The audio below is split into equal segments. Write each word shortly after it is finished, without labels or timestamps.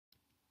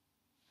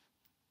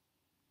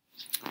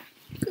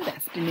Good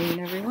afternoon,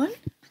 everyone.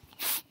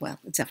 Well,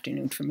 it's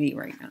afternoon for me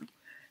right now.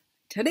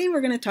 Today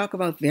we're going to talk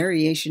about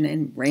variation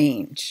and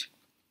range.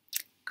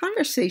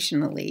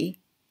 Conversationally,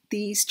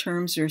 these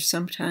terms are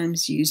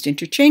sometimes used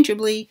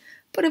interchangeably,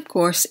 but of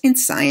course, in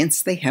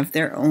science, they have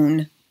their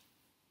own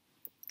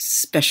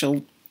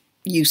special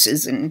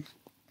uses and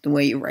the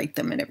way you write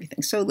them and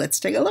everything. So let's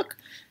take a look.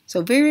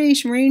 So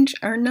variation and range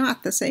are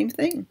not the same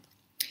thing.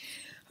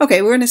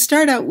 Okay, we're going to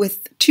start out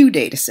with two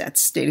data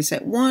sets, data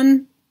set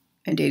 1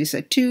 and data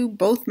set 2,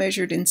 both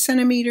measured in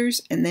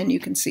centimeters, and then you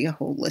can see a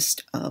whole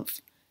list of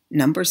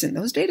numbers in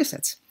those data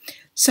sets.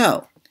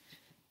 So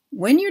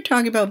when you're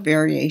talking about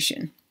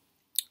variation,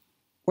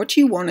 what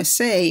you want to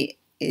say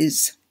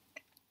is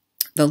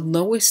the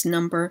lowest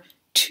number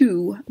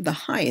to the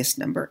highest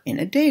number in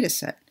a data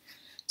set.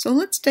 So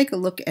let's take a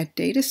look at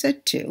data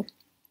set 2.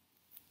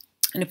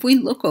 And if we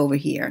look over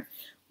here,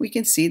 we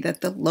can see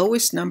that the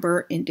lowest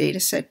number in data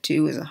set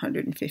 2 is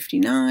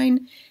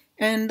 159,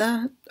 and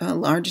the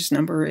largest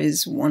number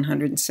is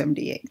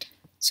 178.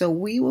 So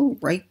we will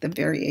write the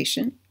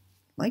variation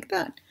like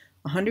that,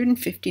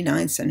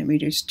 159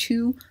 centimeters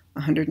to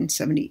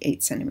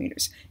 178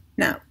 centimeters.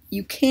 Now,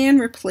 you can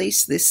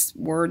replace this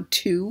word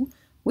to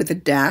with a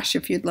dash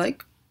if you'd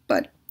like,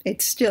 but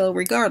it's still,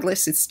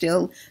 regardless, it's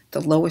still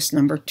the lowest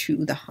number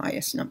to the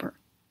highest number.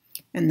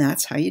 And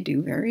that's how you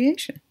do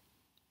variation.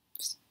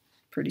 It's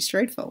pretty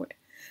straightforward.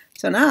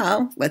 So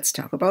now let's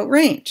talk about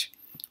range.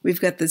 We've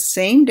got the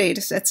same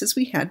data sets as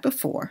we had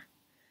before,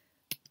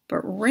 but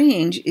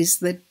range is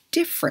the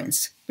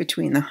difference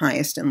between the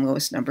highest and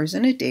lowest numbers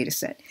in a data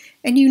set.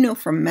 And you know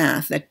from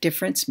math that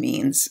difference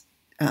means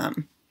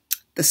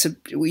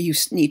you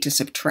need to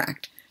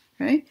subtract,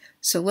 right?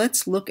 So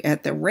let's look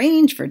at the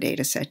range for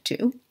data set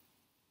 2.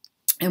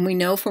 And we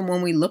know from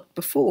when we looked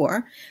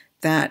before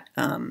that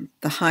the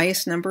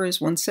highest number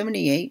is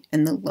 178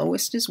 and the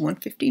lowest is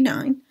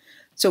 159.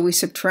 So we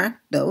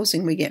subtract those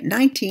and we get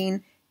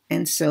 19,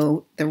 and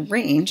so the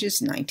range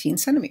is 19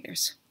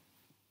 centimeters.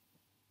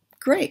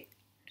 Great.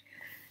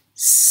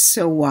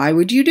 So why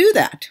would you do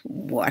that?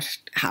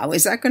 How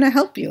is that going to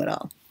help you at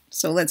all?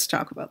 So let's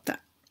talk about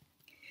that.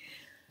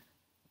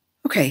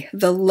 Okay,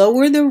 the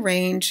lower the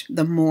range,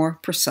 the more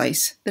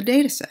precise the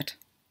data set.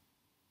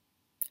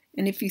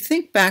 And if you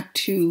think back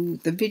to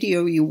the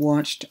video you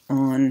watched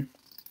on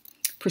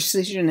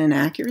precision and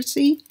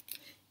accuracy,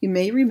 you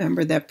may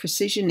remember that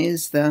precision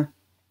is the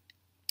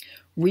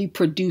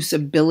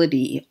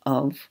reproducibility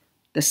of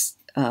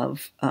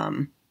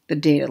the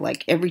data.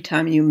 Like every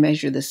time you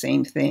measure the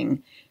same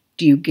thing,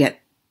 do you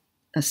get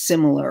a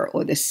similar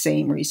or the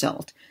same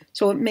result?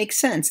 So it makes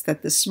sense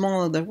that the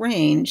smaller the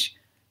range,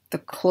 the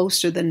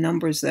closer the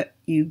numbers that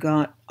you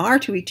got are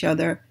to each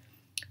other,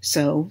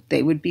 so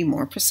they would be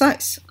more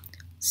precise.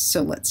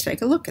 So let's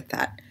take a look at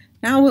that.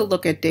 Now we'll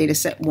look at data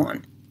set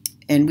 1,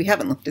 and we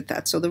haven't looked at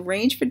that. So the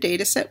range for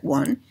data set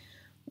 1,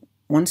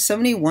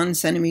 171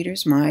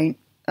 centimeters minus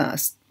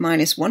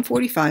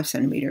 145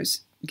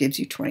 centimeters gives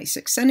you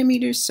 26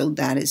 centimeters, so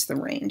that is the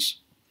range.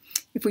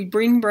 If we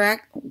bring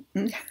back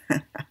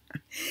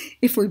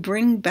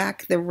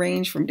the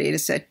range from data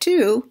set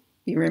 2,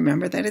 you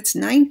remember that it's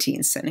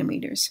 19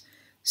 centimeters.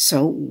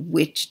 So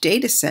which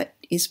data set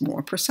is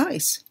more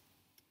precise?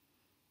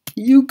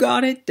 You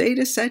got it,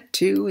 data set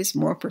 2 is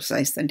more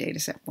precise than data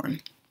set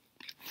 1.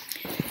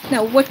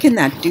 Now, what can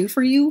that do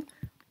for you?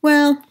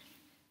 Well,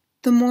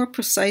 the more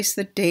precise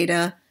the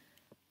data,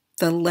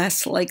 the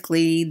less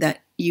likely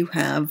that you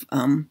have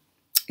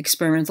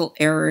experimental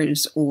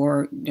errors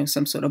or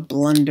some sort of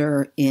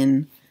blunder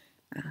in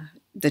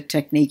the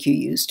technique you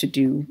use to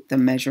do the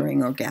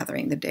measuring or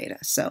gathering the data.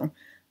 So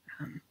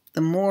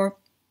the more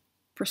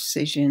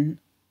precision,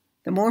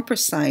 the more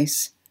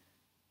precise,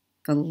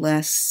 the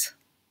less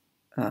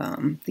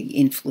the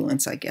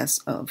influence, I guess,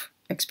 of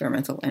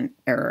experimental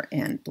error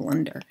and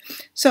blunder.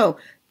 So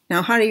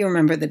now how do you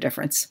remember the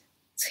difference?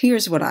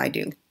 Here's what I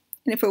do.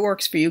 And if it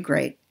works for you,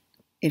 great.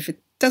 If it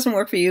doesn't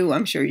work for you,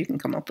 I'm sure you can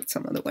come up with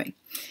some other way.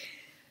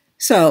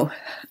 So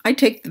I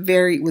take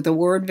the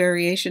word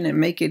variation and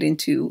make it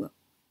into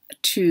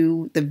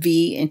the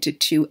V into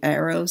 2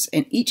 arrows,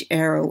 and each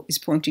arrow is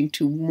pointing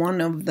to one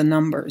of the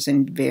numbers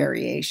in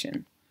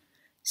variation.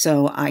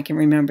 So I can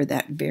remember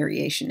that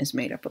variation is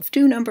made up of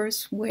 2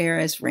 numbers,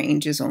 whereas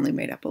range is only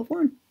made up of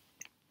 1.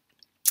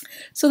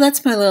 So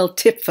that's my little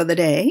tip for the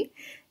day.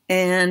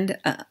 And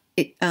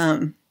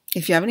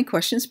if you have any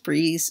questions,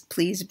 please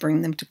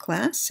bring them to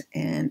class.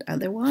 And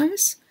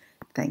otherwise,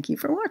 thank you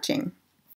for watching.